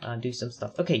 do some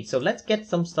stuff. Okay, so let's get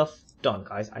some stuff done,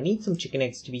 guys. I need some chicken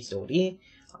eggs to be stored here.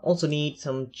 I also need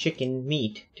some chicken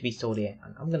meat to be stored here.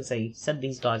 And I'm going to say set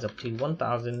these guys up to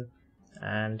 1,000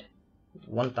 and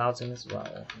 1,000 as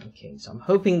well. Okay, so I'm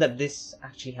hoping that this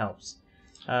actually helps.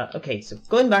 Okay, so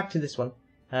going back to this one.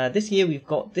 This here we've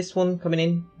got this one coming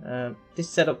in. This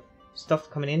setup stuff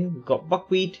coming in. We've got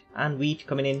buckwheat and wheat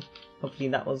coming in. Hopefully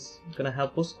that was going to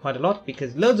help us quite a lot,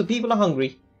 because loads of people are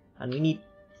hungry and we need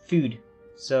food.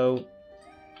 So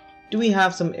do we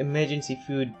have some emergency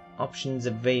food options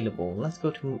available? Let's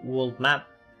go to world map.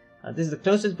 This is the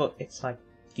closest, but it's like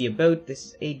via boat. This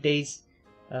is 8 days.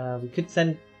 We could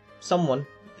send someone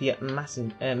via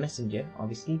messenger,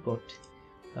 obviously, but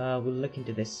we'll look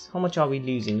into this. How much are we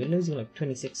losing? We're losing like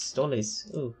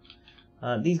 $26. Ooh.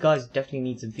 These guys definitely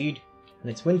need some food,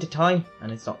 and it's winter time,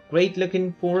 and it's not great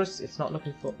looking for us. It's not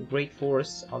looking great for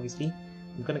us, obviously.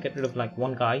 I'm gonna get rid of like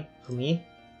one guy from here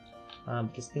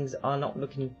because things are not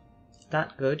looking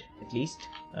that good, at least.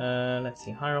 Let's see,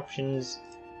 higher options,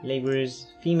 laborers,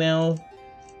 female,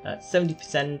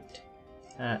 70%,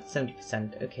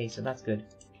 70%. Okay, so that's good.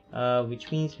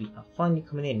 Which means we are finally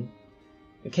coming in.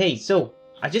 Okay, so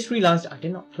I just realized I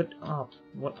did not put up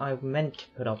what I meant to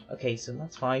put up. Okay, so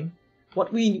that's fine.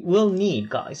 What we will need,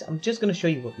 guys, I'm just going to show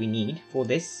you what we need for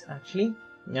this, actually.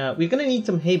 We're going to need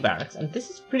some hay barracks, and this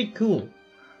is pretty cool,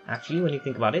 actually, when you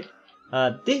think about it.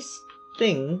 This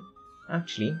thing,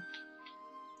 actually,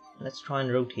 let's try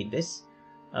and rotate this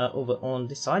over on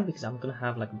this side, because I'm going to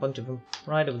have like a bunch of them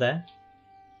right over there.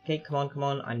 Okay, come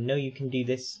on, I know you can do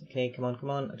this. Okay, come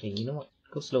on. Okay, you know what?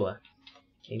 Go slower.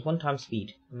 Okay, 1 times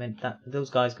speed. I meant that those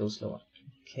guys go slower.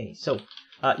 Okay, so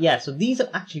yeah, so these are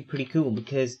actually pretty cool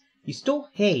because you store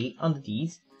hay under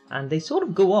these and they sort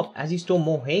of go up as you store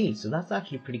more hay, so that's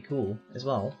actually pretty cool as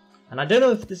well. And I don't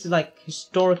know if this is like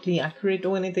historically accurate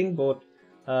or anything, but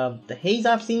the hays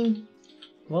I've seen,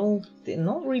 well, they're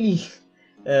not really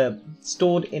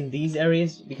stored in these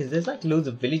areas because there's like loads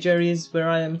of village areas where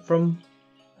I am from.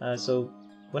 So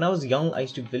when I was young, I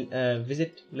used to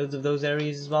visit loads of those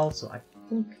areas as well, so I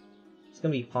think it's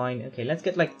gonna be fine. Okay, let's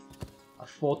get like a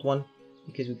 4th one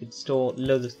because we could store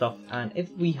loads of stuff, and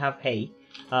if we have hay,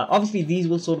 obviously these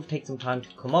will sort of take some time to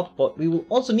come up, but we will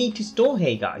also need to store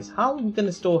hay, guys. How are we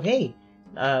gonna store hay?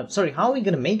 Sorry, how are we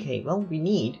gonna make hay? Well, we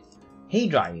need hay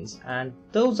dryers, and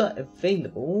those are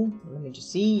available. Let me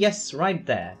just see. Yes, right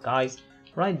there, guys.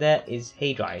 Right there is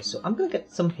hay dryers. So I'm gonna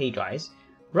get some hay dryers.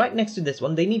 Right next to this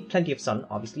one, they need plenty of sun.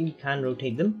 Obviously, we can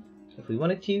rotate them if we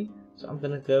wanted to. So I'm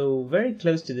gonna go very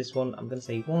close to this one. I'm gonna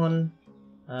say 1.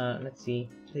 Let's see.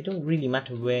 They don't really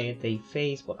matter where they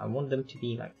face, but I want them to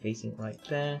be like facing right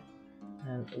there.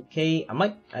 And okay, I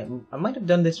might have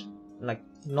done this like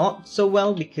not so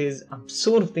well because I'm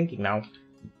sort of thinking now.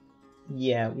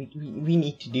 Yeah, we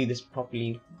need to do this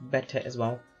properly better as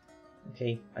well.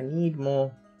 Okay, I need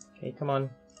more. Okay, come on.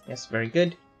 Yes, very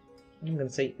good. I'm gonna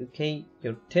say, okay,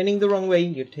 you're turning the wrong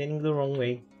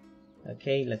way,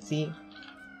 Okay, let's see.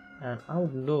 And I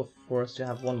would love for us to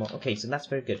have 1 more. Okay, so that's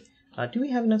very good. Do we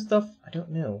have enough stuff? I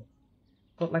don't know.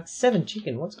 Got like 7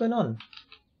 chicken. What's going on?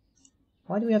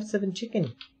 Why do we have 7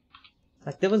 chicken?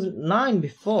 Like there was 9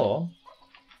 before.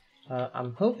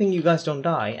 I'm hoping you guys don't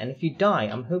die. And if you die,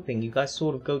 I'm hoping you guys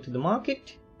sort of go to the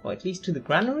market. Or at least to the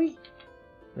granary.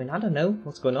 I mean, I don't know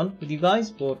what's going on with you guys.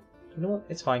 But you know what?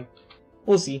 It's fine.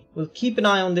 We'll see. We'll keep an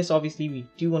eye on this. Obviously, we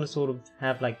do want to sort of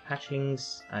have like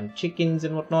hatchlings and chickens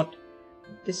and whatnot.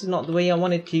 This is not the way I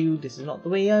want it to.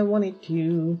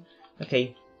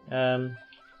 Okay. Come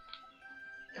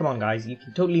on, guys. You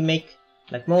can totally make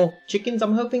like more chickens,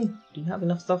 I'm hoping. Do you have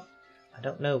enough stuff? I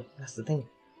don't know. That's the thing.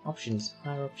 Options.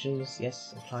 Higher options.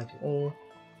 Yes. Apply to all.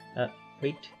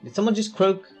 Wait. Did someone just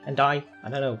croak and die? I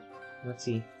don't know. Let's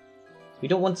see. We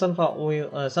don't want sunflower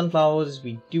oil, sunflowers,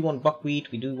 we do want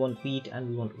buckwheat, we do want wheat, and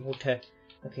we want water.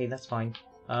 Okay, that's fine.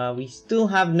 We still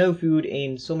have no food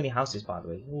in so many houses, by the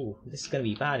way. Ooh, this is going to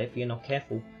be bad if we're not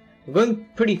careful. We're going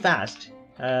pretty fast,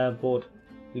 but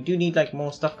we do need like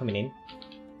more stuff coming in.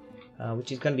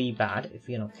 Which is going to be bad if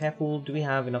we're not careful. Do we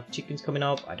have enough chickens coming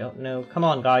up? I don't know. Come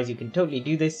on, guys, you can totally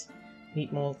do this.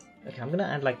 Need more. Okay, I'm going to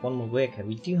add like 1 more worker.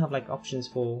 We do have like options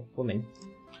for women.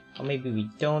 Or maybe we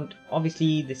don't.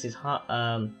 Obviously, this is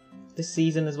this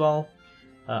season as well.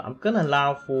 I'm gonna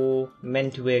allow for men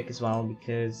to work as well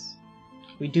because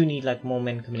we do need like more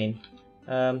men coming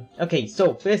in. Okay,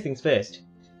 so first things first.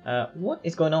 What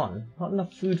is going on? Not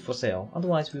enough food for sale.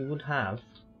 Otherwise, we would have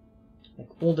like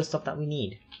all the stuff that we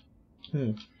need.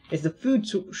 It's the food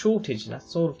shortage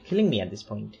that's sort of killing me at this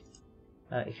point.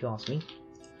 If you ask me.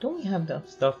 Don't we have enough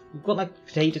stuff? We've got like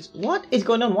potatoes. What is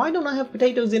going on? Why don't I have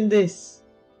potatoes in this?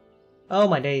 Oh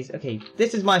my days. Okay,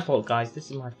 this is my fault, guys. This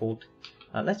is my fault.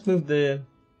 Let's move the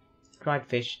dried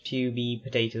fish to be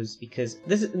potatoes because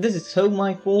this is so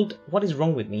my fault. What is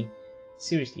wrong with me?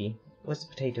 Seriously, where's the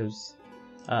potatoes?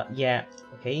 Yeah.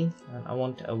 Okay. I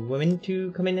want a woman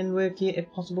to come in and work here if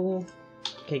possible.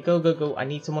 Okay, go. I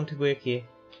need someone to work here.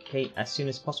 Okay, as soon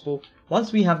as possible.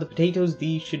 Once we have the potatoes,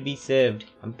 these should be served.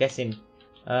 I'm guessing.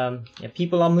 Yeah,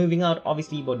 people are moving out,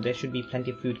 obviously, but there should be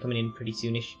plenty of food coming in pretty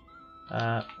soonish.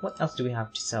 What else do we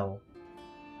have to sell?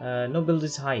 No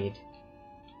builders hired.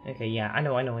 Okay, yeah, I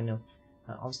know.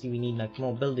 Obviously we need like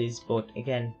more builders, but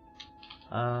again,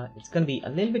 it's gonna be a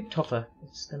little bit tougher.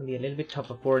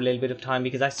 For a little bit of time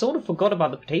because I sort of forgot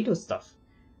about the potato stuff.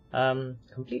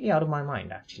 Completely out of my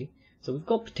mind actually. So we've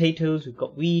got potatoes, we've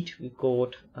got wheat, we've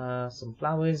got some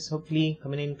flowers hopefully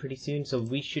coming in pretty soon. So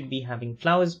we should be having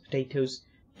flowers, potatoes,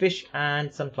 fish,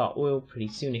 and sunflower oil pretty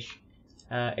soonish.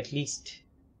 At least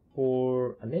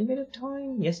for a little bit of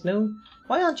time. Yes, no?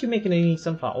 Why aren't you making any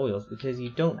sunflower oils? Because you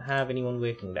don't have anyone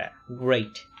working there.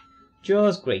 Great.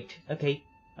 Just great. Okay,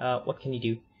 what can you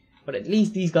do? But at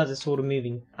least these guys are sort of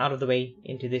moving out of the way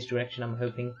into this direction, I'm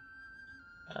hoping.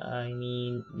 I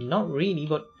mean, not really,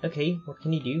 but okay, what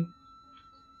can you do?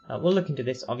 We'll look into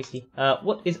this, obviously.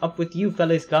 What is up with you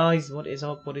fellas, guys? What is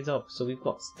up? What is up? So we've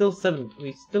got still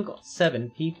got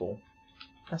 7 people.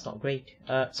 That's not great.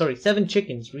 Sorry, 7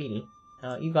 chickens, really.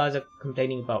 You guys are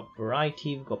complaining about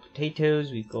variety. We've got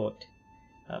potatoes. We've got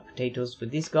potatoes for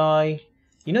this guy.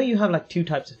 You know you have like 2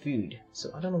 types of food,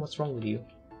 so I don't know what's wrong with you.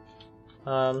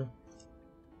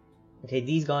 Okay,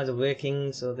 these guys are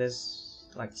working, so there's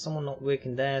like someone not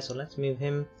working there, so let's move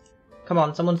him. Come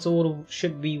on, someone sort of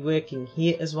should be working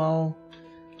here as well,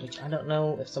 which I don't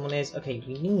know if someone is. Okay,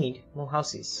 we need more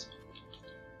houses.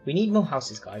 We need more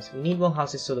houses, guys. We need more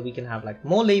houses so that we can have like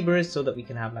more laborers, so that we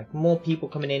can have like more people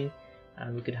coming in,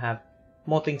 and we could have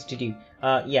more things to do.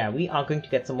 Yeah, we are going to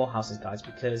get some more houses, guys,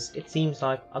 because it seems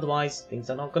like otherwise things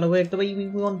are not going to work the way we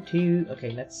want to. Okay,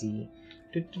 let's see.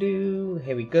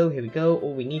 Here we go, here we go.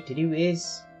 All we need to do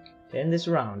is turn this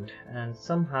around and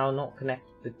somehow not connect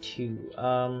the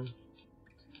 2.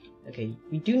 Okay,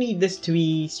 we do need this to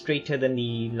be straighter than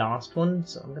the last one,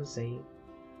 so I'm gonna say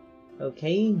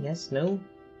okay, yes, no.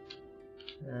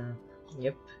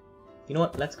 Yep. You know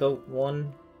what? Let's go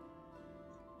 1.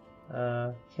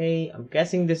 Okay, I'm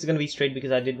guessing this is gonna be straight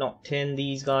because I did not turn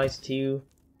these guys to.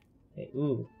 Okay,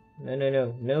 ooh,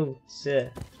 no,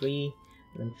 sir. 3,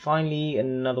 and then finally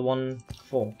another one,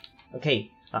 4.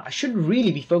 Okay, I should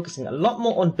really be focusing a lot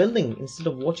more on building instead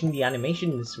of watching the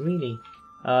animations. Really.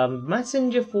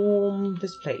 Messenger from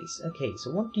this place. Okay, so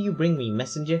what do you bring me,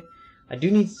 messenger? I do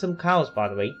need some cows, by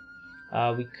the way.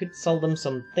 We could sell them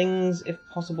some things if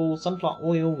possible. Sunflower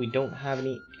oil, we don't have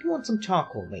any. Do you want some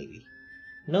charcoal, maybe?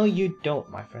 No, you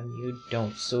don't, my friend. You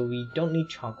don't. So we don't need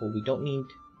charcoal. We don't need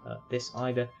this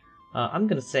either. I'm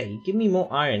gonna say, give me more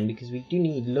iron because we do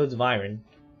need loads of iron.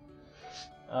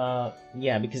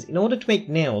 Yeah, because in order to make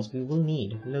nails, we will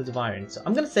need loads of iron. So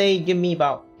I'm gonna say, give me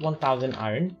about 1,000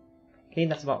 iron. Okay,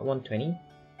 that's about 120.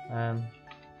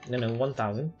 No,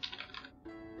 1,000.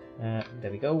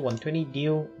 There we go, 120,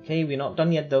 deal. Okay, we're not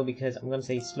done yet though, because I'm gonna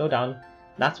say slow down.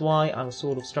 That's why I was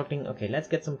sort of struggling. Okay, let's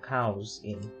get some cows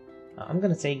in. I'm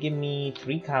gonna say give me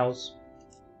 3 cows,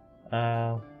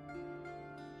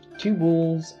 2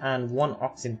 bulls, and 1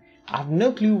 oxen. I have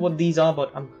no clue what these are,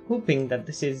 but I'm hoping that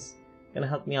this is gonna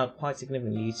help me out quite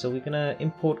significantly. So we're gonna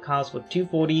import cows for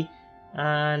 240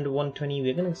 and 120.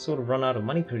 We're gonna sort of run out of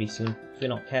money pretty soon if we're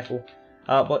not careful.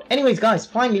 But anyways, guys,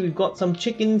 finally we've got some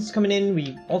chickens coming in.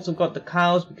 We've also got the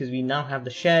cows because we now have the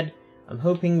shed. I'm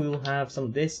hoping we will have some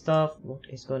of this stuff. What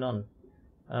is going on?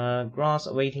 Grass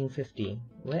awaiting 50.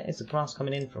 Where is the grass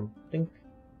coming in from? I think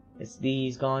it's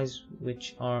these guys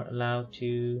which are allowed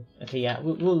to. Okay, yeah,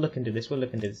 we'll look into this.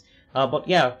 But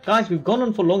yeah, guys, we've gone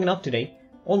on for long enough today.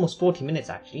 Almost 40 minutes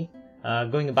actually.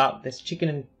 Going about this chicken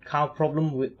and cow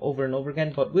problem over and over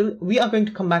again. But we are going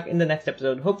to come back in the next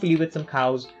episode, hopefully with some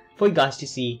cows for you guys to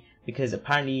see, because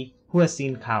apparently who has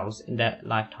seen cows in their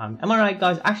lifetime? Am I right,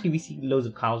 guys? Actually, we see loads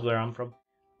of cows where I'm from.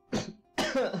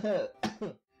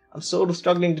 I'm sort of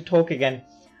struggling to talk again.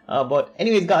 But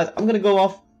anyways, guys, I'm gonna go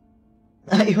off.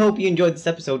 I hope you enjoyed this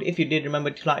episode. If you did,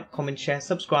 remember to like, comment, share,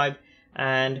 subscribe,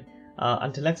 and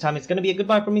until next time, it's gonna be a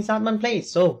goodbye from me, Sadman Plays.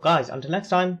 So guys, until next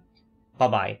time, bye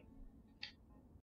bye.